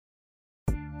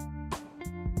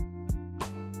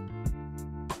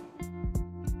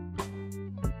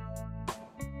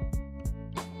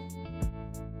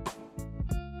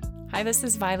Hi, this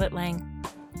is Violet Lang.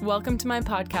 Welcome to my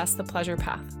podcast, The Pleasure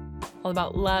Path, all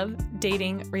about love,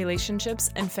 dating, relationships,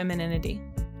 and femininity.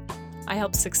 I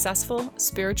help successful,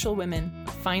 spiritual women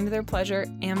find their pleasure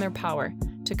and their power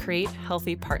to create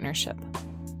healthy partnership.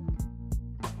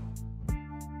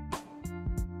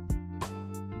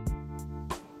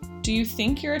 Do you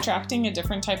think you're attracting a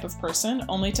different type of person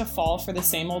only to fall for the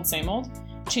same old, same old?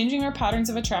 Changing our patterns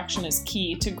of attraction is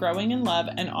key to growing in love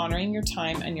and honoring your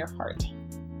time and your heart.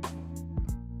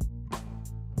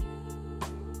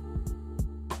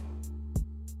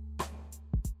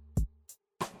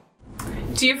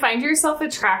 Do you find yourself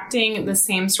attracting the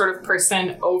same sort of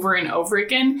person over and over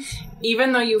again,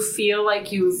 even though you feel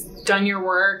like you've done your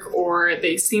work or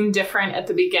they seem different at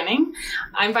the beginning?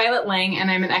 I'm Violet Lang, and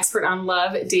I'm an expert on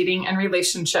love, dating, and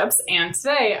relationships. And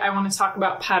today I want to talk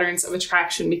about patterns of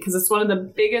attraction because it's one of the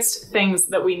biggest things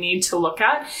that we need to look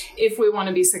at if we want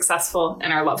to be successful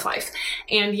in our love life.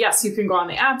 And yes, you can go on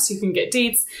the apps, you can get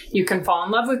dates, you can fall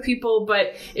in love with people,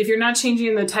 but if you're not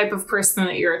changing the type of person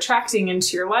that you're attracting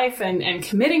into your life and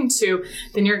committing to,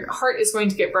 then your heart is going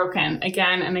to get broken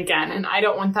again and again. And I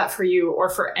don't want that for you or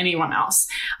for anyone else.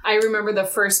 I remember the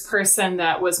first person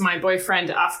that was my boyfriend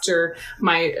after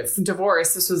my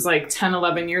divorce. This was like 10,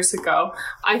 11 years ago.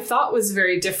 I thought was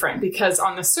very different because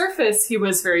on the surface, he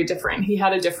was very different. He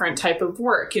had a different type of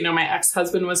work. You know, my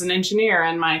ex-husband was an engineer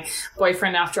and my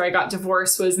boyfriend after I got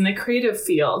divorced was in the creative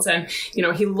field. And, you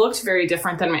know, he looked very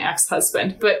different than my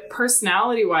ex-husband. But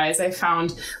personality-wise, I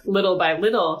found little by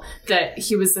little that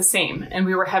he was the same. And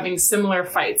we were having similar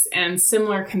fights and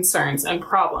similar concerns and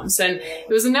problems. And it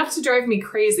was enough to drive me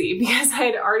crazy because I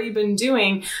had already been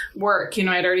doing work. You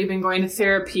know, I'd already been going to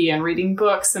therapy and reading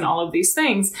books and all of these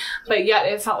things, but yet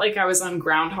it felt like I was on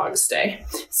Groundhog's Day.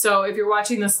 So if you're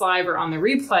watching this live or on the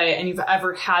replay and you've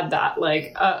ever had that,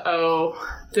 like,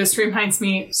 this reminds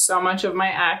me so much of my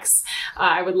ex,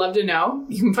 I would love to know.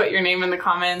 You can put your name in the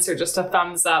comments or just a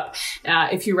thumbs up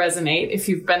if you resonate, if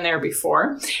you've been there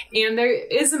before. And there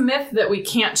is a myth that we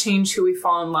can't change who we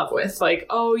fall in love with. Like,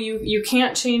 oh, you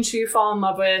can't change who you fall in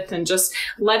love with and just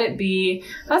let it be.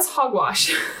 That's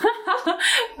hogwash.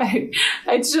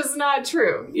 It's just not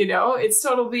true. You know, it's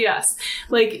total BS.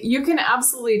 Like, you can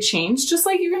absolutely change, just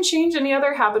like you can change any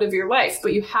other habit of your life,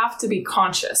 but you have to be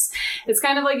conscious. It's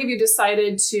kind of like if you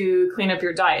decided to clean up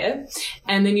your diet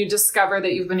and then you discover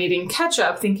that you've been eating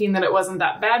ketchup thinking that it wasn't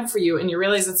that bad for you and you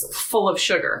realize it's full of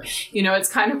sugar. You know, it's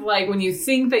kind of like when you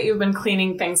think that you've been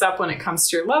cleaning things up when it comes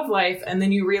to your love life and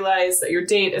then you realize that your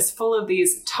date is full of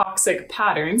these toxic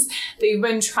patterns that you've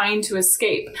been trying to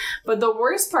escape. But the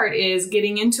worst part is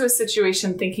getting into a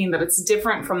situation thinking that it's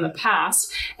different from the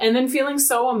past and then feeling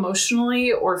so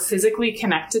emotionally or physically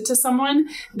connected to someone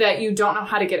that you don't know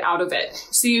how to get out of it.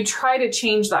 So you try to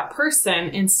change that person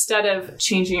instead of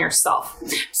changing yourself.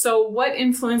 So what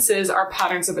influences our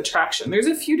patterns of attraction? There's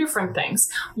a few different things.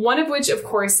 One of which, of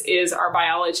course, is our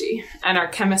biology and our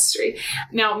chemistry.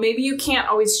 Now, maybe you can't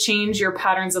always change your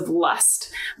patterns of lust,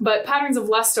 but patterns of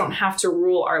lust don't have to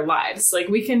rule our lives. Like,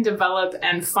 we can develop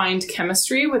and find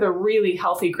chemistry with a really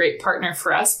healthy, great partner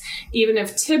for us, even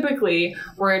if typically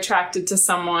we're attracted to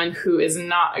someone who is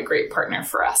not a great partner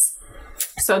for us.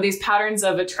 So these patterns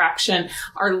of attraction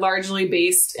are largely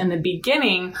based in the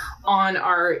beginning on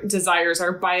our desires,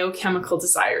 our biochemical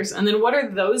desires. And then what are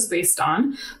those based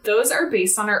on? Those are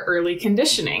based on our early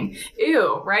conditioning.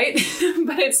 Ew, right?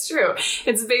 But it's true.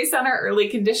 It's based on our early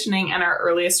conditioning and our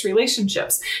earliest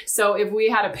relationships. So if we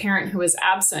had a parent who was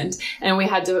absent and we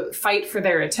had to fight for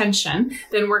their attention,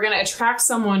 then we're going to attract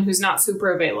someone who's not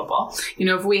super available. You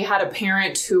know, if we had a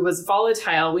parent who was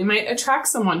volatile, we might attract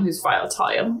someone who's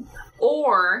volatile.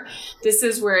 Or, this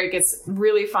is where it gets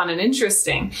really fun and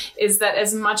interesting, is that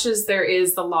as much as there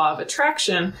is the law of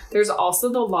attraction, there's also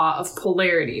the law of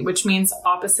polarity, which means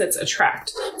opposites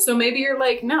attract. So maybe you're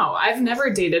like, no, I've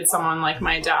never dated someone like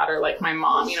my dad or like my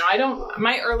mom. You know,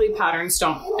 my early patterns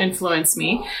don't influence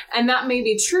me. And that may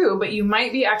be true, but you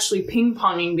might be actually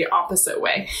ping-ponging the opposite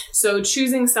way. So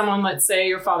choosing someone, let's say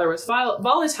your father was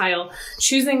volatile,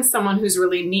 choosing someone who's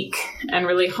really meek and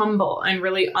really humble and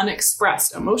really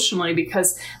unexpressed emotionally,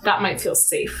 because that might feel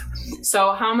safe.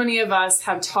 So how many of us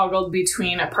have toggled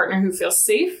between a partner who feels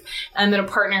safe and then a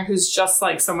partner who's just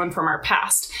like someone from our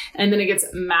past? And then it gets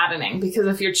maddening because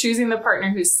if you're choosing the partner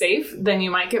who's safe, then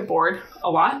you might get bored a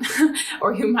lot,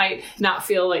 or you might not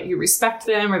feel like you respect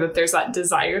them or that there's that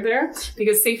desire there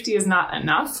because safety is not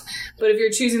enough. But if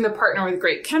you're choosing the partner with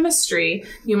great chemistry,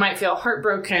 you might feel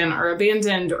heartbroken or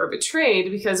abandoned or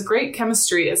betrayed because great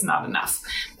chemistry is not enough.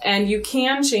 And you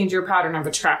can change your pattern of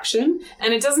attraction attraction.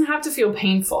 And it doesn't have to feel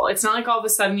painful. It's not like all of a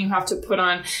sudden you have to put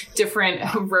on different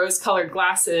rose-colored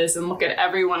glasses and look at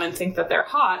everyone and think that they're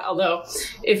hot. Although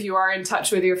if you are in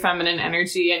touch with your feminine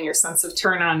energy and your sense of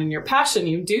turn on and your passion,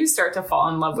 you do start to fall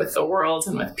in love with the world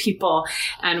and with people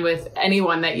and with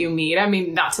anyone that you meet. I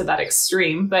mean, not to that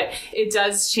extreme, but it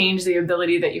does change the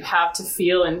ability that you have to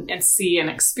feel and see and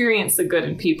experience the good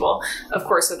in people, of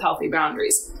course, with healthy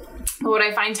boundaries. But what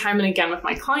I find time and again with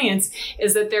my clients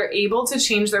is that they're able to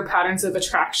change their patterns of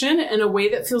attraction in a way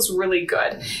that feels really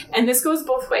good. And this goes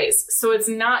both ways. So it's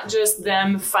not just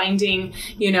them finding,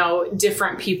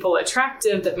 different people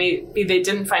attractive that maybe they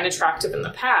didn't find attractive in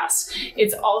the past.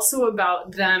 It's also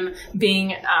about them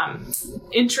being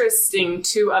interesting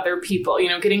to other people,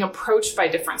 getting approached by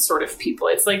different sort of people.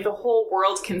 It's like the whole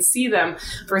world can see them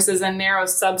versus a narrow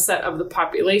subset of the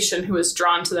population who was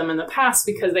drawn to them in the past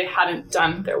because they hadn't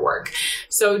done their work.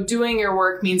 So doing your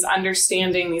work means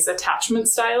understanding these attachment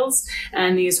styles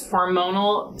and these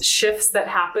hormonal shifts that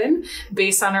happen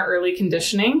based on our early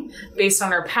conditioning, based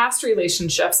on our past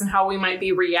relationships and how we might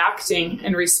be reacting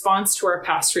in response to our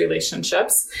past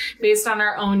relationships, based on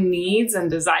our own needs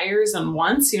and desires and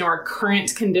wants, our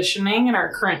current conditioning and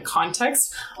our current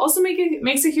context also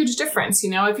makes a huge difference.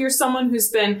 If you're someone who's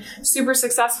been super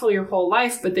successful your whole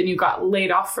life, but then you got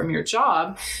laid off from your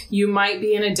job, you might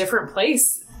be in a different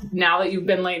place now that you've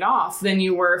been laid off than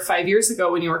you were 5 years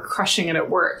ago when you were crushing it at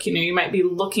work. You might be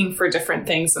looking for different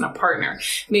things in a partner.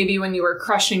 Maybe when you were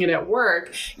crushing it at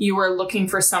work, you were looking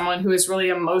for someone who is really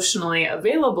emotionally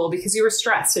available because you were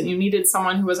stressed and you needed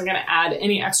someone who wasn't going to add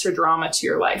any extra drama to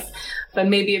your life. But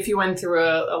maybe if you went through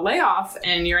a layoff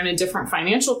and you're in a different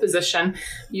financial position,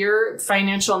 your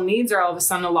financial needs are all of a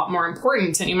sudden a lot more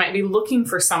important, and you might be looking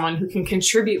for someone who can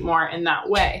contribute more in that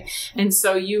way. And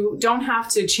so you don't have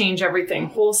to change everything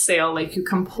wholesale, like you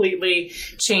completely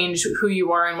change who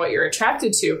you are and what you're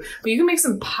attracted to, but you can make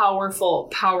some powerful,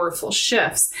 powerful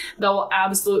shifts that will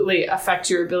absolutely affect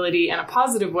your ability in a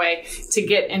positive way to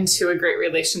get into a great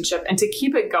relationship and to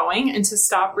keep it going and to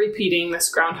stop repeating this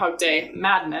Groundhog Day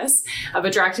madness of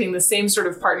attracting the same sort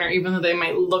of partner, even though they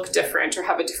might look different or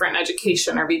have a different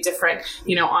education or be different,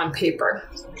 on paper.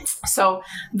 So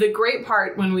the great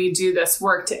part when we do this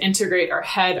work to integrate our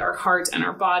head, our heart, and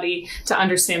our body, to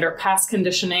understand our past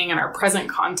conditioning and our present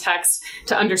context,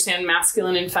 to understand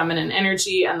masculine and feminine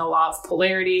energy and the law of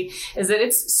polarity, is that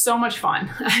it's so much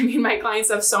fun. I mean, my clients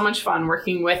have so much fun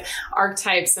working with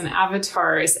archetypes and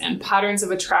avatars and patterns of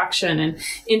attraction and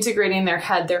integrating their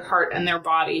head, their heart, and their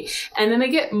body. And then they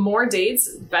get more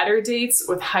dates, better dates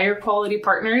with higher quality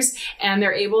partners, and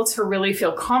they're able to really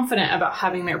feel confident about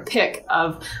having their pick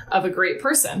of a great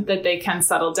person that they can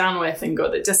settle down with and go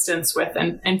the distance with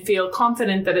and feel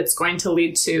confident that it's going to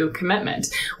lead to commitment,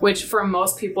 which for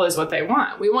most people is what they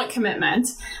want. We want commitment,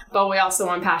 but we also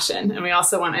want passion and we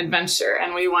also want adventure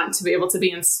and we want to be able to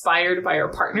be inspired by our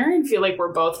partner and feel like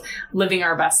we're both living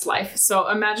our best life. So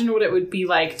imagine what it would be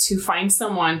like to find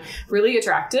someone really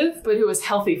attractive, but who is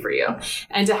healthy for you,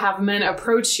 and to have men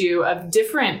approach you of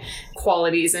different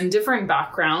qualities and different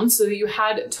backgrounds so that you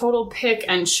had total pick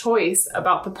and choice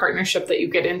about the partnership that you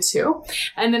get into.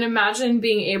 And then imagine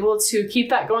being able to keep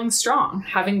that going strong,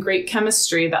 having great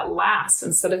chemistry that lasts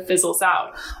instead of fizzles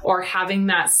out, or having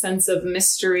that sense of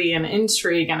mystery and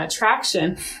intrigue and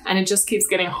attraction, and it just keeps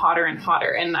getting hotter and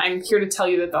hotter. And I'm here to tell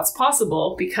you that that's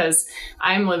possible because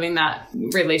I'm living that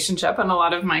relationship and a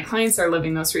lot of my clients are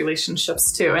living those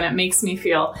relationships too. And it makes me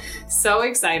feel so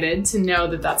excited to know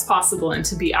that that's possible and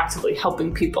to be actively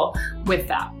helping people with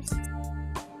that.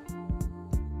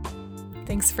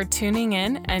 Thanks for tuning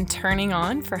in and turning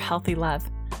on for healthy love,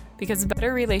 because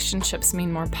better relationships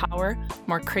mean more power,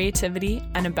 more creativity,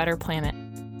 and a better planet.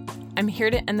 I'm here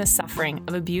to end the suffering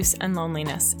of abuse and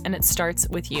loneliness, and it starts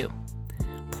with you.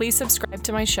 Please subscribe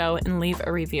to my show and leave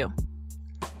a review.